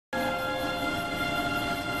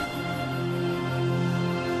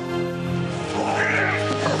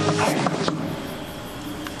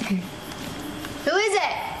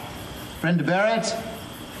Brenda Barrett,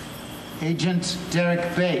 Agent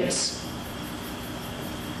Derek Bates.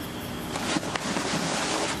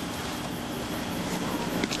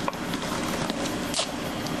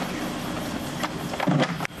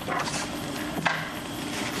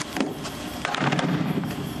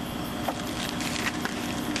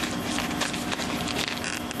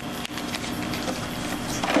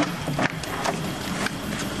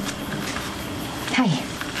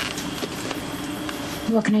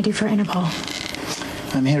 What can I do for Interpol?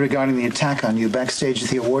 I'm here regarding the attack on you backstage at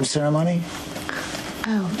the award ceremony.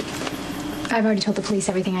 Oh, I've already told the police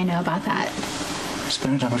everything I know about that.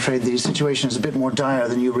 Spirit, I'm afraid the situation is a bit more dire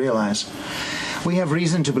than you realize. We have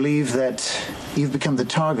reason to believe that you've become the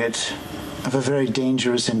target of a very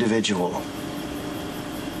dangerous individual.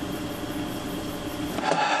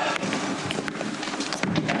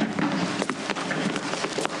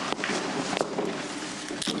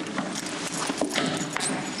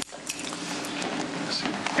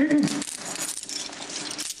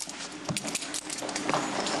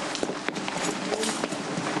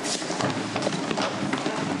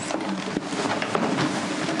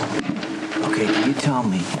 Tell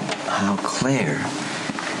me how Claire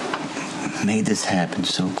made this happen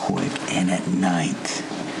so quick and at night.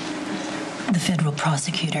 The federal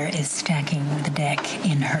prosecutor is stacking the deck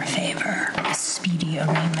in her favor. A speedy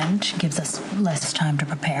arraignment gives us less time to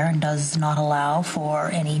prepare and does not allow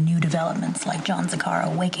for any new developments like John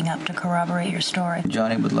Zaccaro waking up to corroborate your story.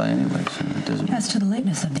 Johnny would lie anyway, so it doesn't... As to the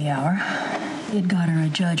lateness of the hour, it got her a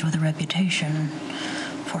judge with a reputation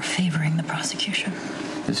for favoring the prosecution.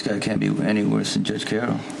 This guy can't be any worse than Judge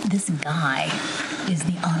Carroll. This guy is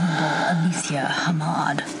the Honorable Alicia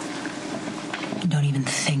Hamad. Don't even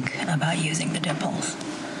think about using the dimples.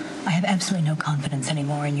 I have absolutely no confidence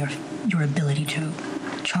anymore in your ability to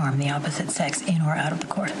charm the opposite sex in or out of the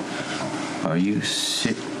court. Are you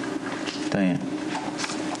sick, Diane?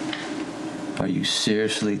 Are you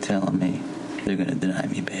seriously telling me they're going to deny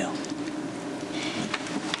me bail?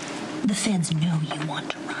 The feds know you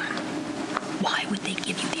want to run. Why would they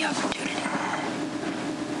give you the opportunity?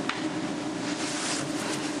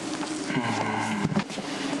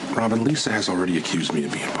 Robin, Lisa has already accused me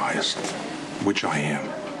of being biased, which I am.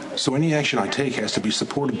 So any action I take has to be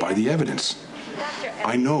supported by the evidence.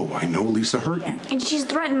 I know Lisa hurt you. And she's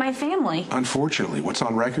threatened my family. Unfortunately, what's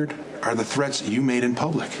on record are the threats you made in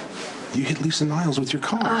public. You hit Lisa Niles with your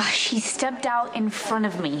car. She stepped out in front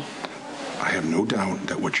of me. I have no doubt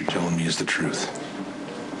that what you're telling me is the truth.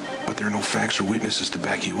 But there are no facts or witnesses to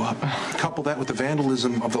back you up. Couple that with the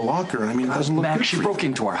vandalism of the locker, I mean, it doesn't look Max, good she for broke you.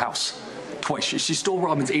 into our house. Twice. She stole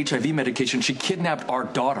Robin's HIV medication. She kidnapped our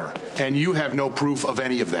daughter. And you have no proof of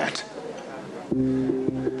any of that.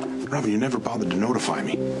 Robin, you never bothered to notify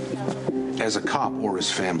me. As a cop or his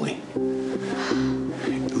family.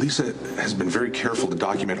 Lisa has been very careful to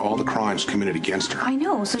document all the crimes committed against her. I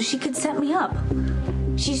know, so she could set me up.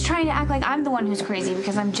 She's trying to act like I'm the one who's crazy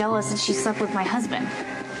because I'm jealous that she slept with my husband.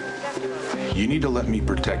 You need to let me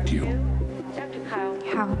protect you.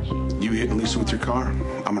 How? You hitting Lisa with your car?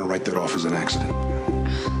 I'm gonna write that off as an accident.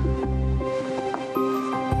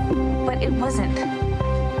 But it wasn't.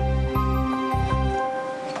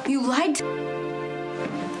 You lied to...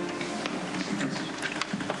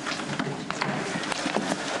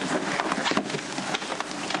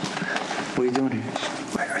 What are you doing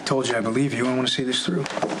here? I told you I believe you. I want to see this through.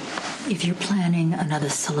 If you're planning another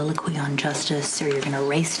soliloquy on justice or you're going to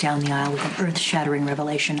race down the aisle with an earth-shattering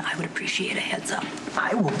revelation, I would appreciate a heads up.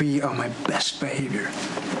 I will be on my best behavior.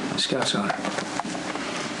 Scout's honor.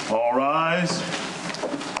 All rise.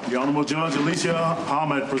 The Honorable Judge Alicia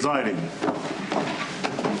Ahmed presiding.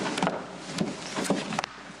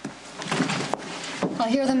 I'll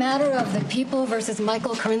hear the matter of the People versus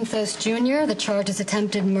Michael Corinthos Jr. The charge is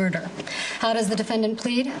attempted murder. How does the defendant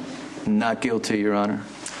plead? Not guilty, Your Honor.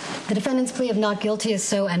 The defendant's plea of not guilty is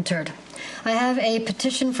so entered. I have a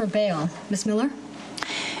petition for bail. Miss Miller?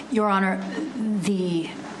 Your Honor, the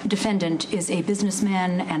defendant is a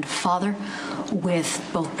businessman and father with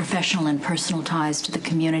both professional and personal ties to the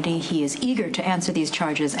community. He is eager to answer these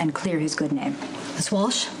charges and clear his good name. Miss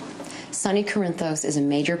Walsh? Sonny Corinthos is a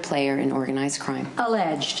major player in organized crime.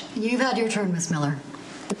 Alleged. You've had your turn, Miss Miller.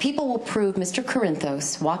 The people will prove Mr.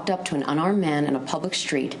 Corinthos walked up to an unarmed man in a public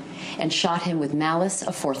street and shot him with malice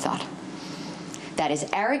aforethought. That is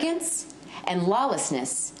arrogance and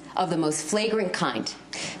lawlessness of the most flagrant kind.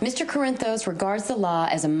 Mr. Corinthos regards the law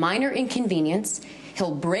as a minor inconvenience.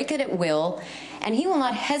 He'll break it at will, and he will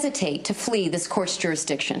not hesitate to flee this court's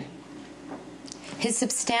jurisdiction. His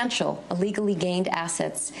substantial, illegally gained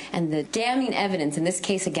assets and the damning evidence in this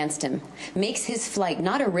case against him makes his flight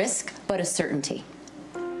not a risk, but a certainty.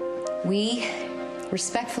 We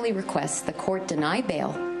respectfully request the court deny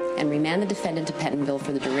bail and remand the defendant to Pentonville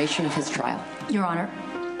for the duration of his trial. Your Honor,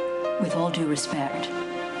 with all due respect,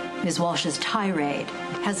 Ms. Walsh's tirade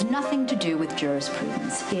has nothing to do with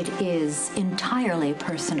jurisprudence. It is entirely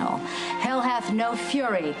personal. Hell hath no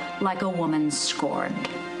fury like a woman scorned.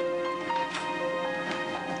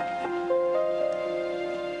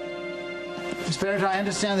 Miss Barrett, I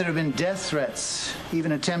understand there have been death threats,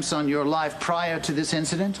 even attempts on your life prior to this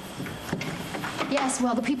incident? Yes,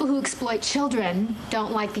 well, the people who exploit children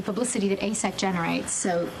don't like the publicity that ASEC generates,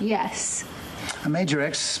 so yes. A major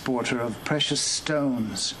exporter of precious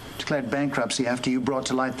stones declared bankruptcy after you brought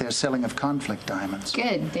to light their selling of conflict diamonds.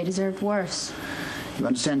 Good. They deserved worse. You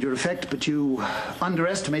understand your effect, but you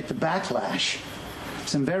underestimate the backlash.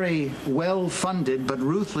 Some very well-funded but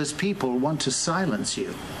ruthless people want to silence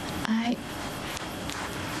you.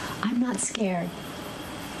 I'm not scared.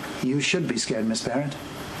 You should be scared, Miss Barrett.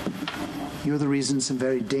 You're the reason some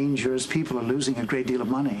very dangerous people are losing a great deal of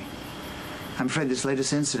money. I'm afraid this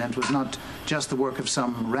latest incident was not just the work of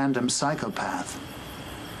some random psychopath.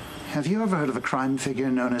 Have you ever heard of a crime figure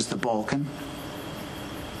known as the Balkan?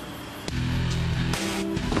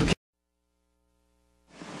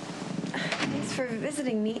 Thanks for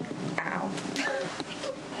visiting me. Ow.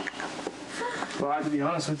 Well, to be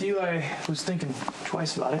honest with you, I was thinking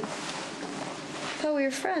twice about it. Thought we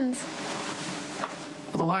were friends.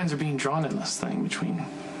 Well, the lines are being drawn in this thing between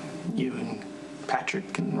you and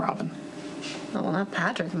Patrick and Robin. Oh, well, not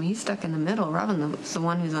Patrick. I mean, he's stuck in the middle. Robin's the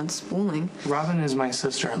one who's unspooling. Robin is my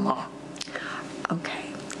sister-in-law. Okay.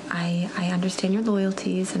 I understand your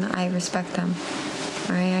loyalties, and I respect them.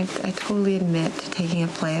 All right? I totally admit to taking a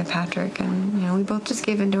play at Patrick, and, you know, we both just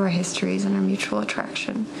gave into our histories and our mutual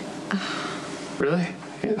attraction. Really?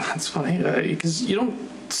 Yeah, that's funny, because you don't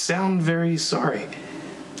sound very sorry.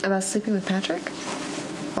 About sleeping with Patrick?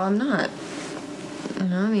 Well, I'm not. You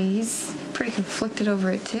know, I mean, he's pretty conflicted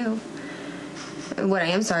over it, too. What I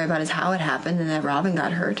am sorry about is how it happened and that Robin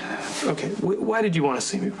got hurt. Okay, why did you want to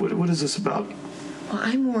see me? What is this about? Well,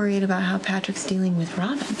 I'm worried about how Patrick's dealing with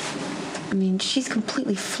Robin. I mean, she's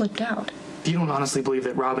completely flipped out. You don't honestly believe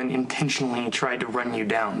that Robin intentionally tried to run you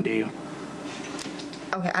down, do you?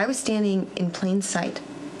 Okay, I was standing in plain sight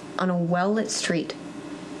on a well-lit street,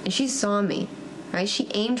 and she saw me, right? She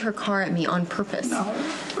aimed her car at me on purpose. No.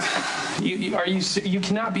 You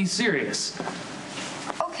cannot be serious.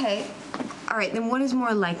 Okay. All right, then what is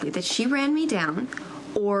more likely, that she ran me down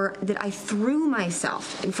or that I threw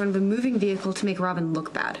myself in front of a moving vehicle to make Robin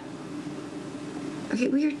look bad? Okay,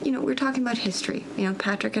 we're talking about history,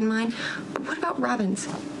 Patrick and mine, but what about Robin's?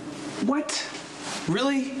 What?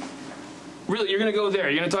 Really? Really, you're gonna go there?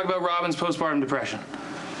 You're gonna talk about Robin's postpartum depression?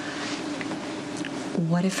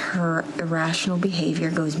 What if her irrational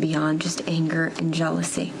behavior goes beyond just anger and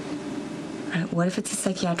jealousy? Right? What if it's a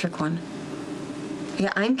psychiatric one?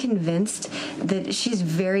 Yeah, I'm convinced that she's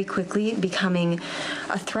very quickly becoming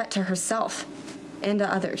a threat to herself and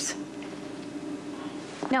to others.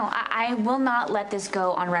 No, I will not let this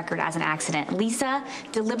go on record as an accident. Lisa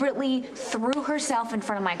deliberately threw herself in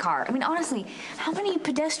front of my car. I mean, honestly, how many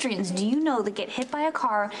pedestrians do you know that get hit by a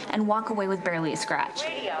car and walk away with barely a scratch?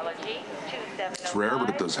 It's rare, but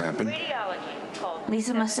it does happen.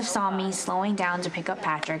 Lisa must have saw me slowing down to pick up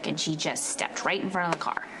Patrick, and she just stepped right in front of the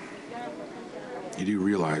car. You do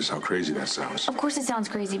realize how crazy that sounds. Of course it sounds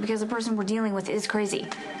crazy, because the person we're dealing with is crazy.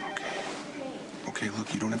 Okay,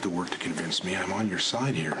 look, you don't have to work to convince me. I'm on your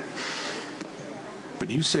side here.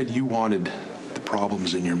 But you said you wanted the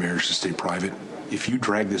problems in your marriage to stay private. If you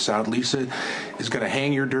drag this out, Lisa is going to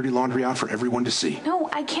hang your dirty laundry out for everyone to see. No,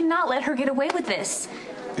 I cannot let her get away with this.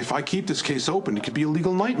 If I keep this case open, it could be a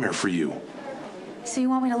legal nightmare for you. So you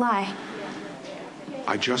want me to lie?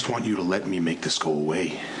 I just want you to let me make this go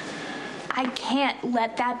away. I can't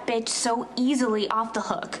let that bitch so easily off the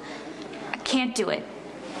hook. I can't do it.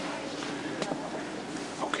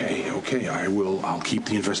 Okay, I'll keep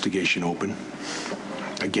the investigation open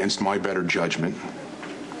against my better judgment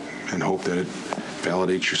and hope that it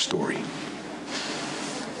validates your story.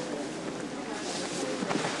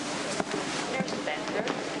 Nurse Spencer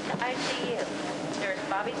to ICU. Nurse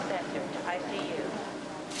Bobby Spencer to ICU.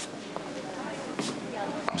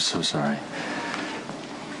 I'm so sorry.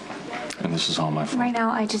 And this is all my fault. Right now,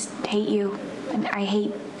 I just hate you. And I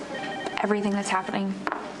hate everything that's happening.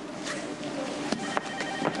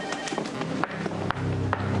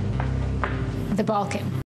 The Balkan.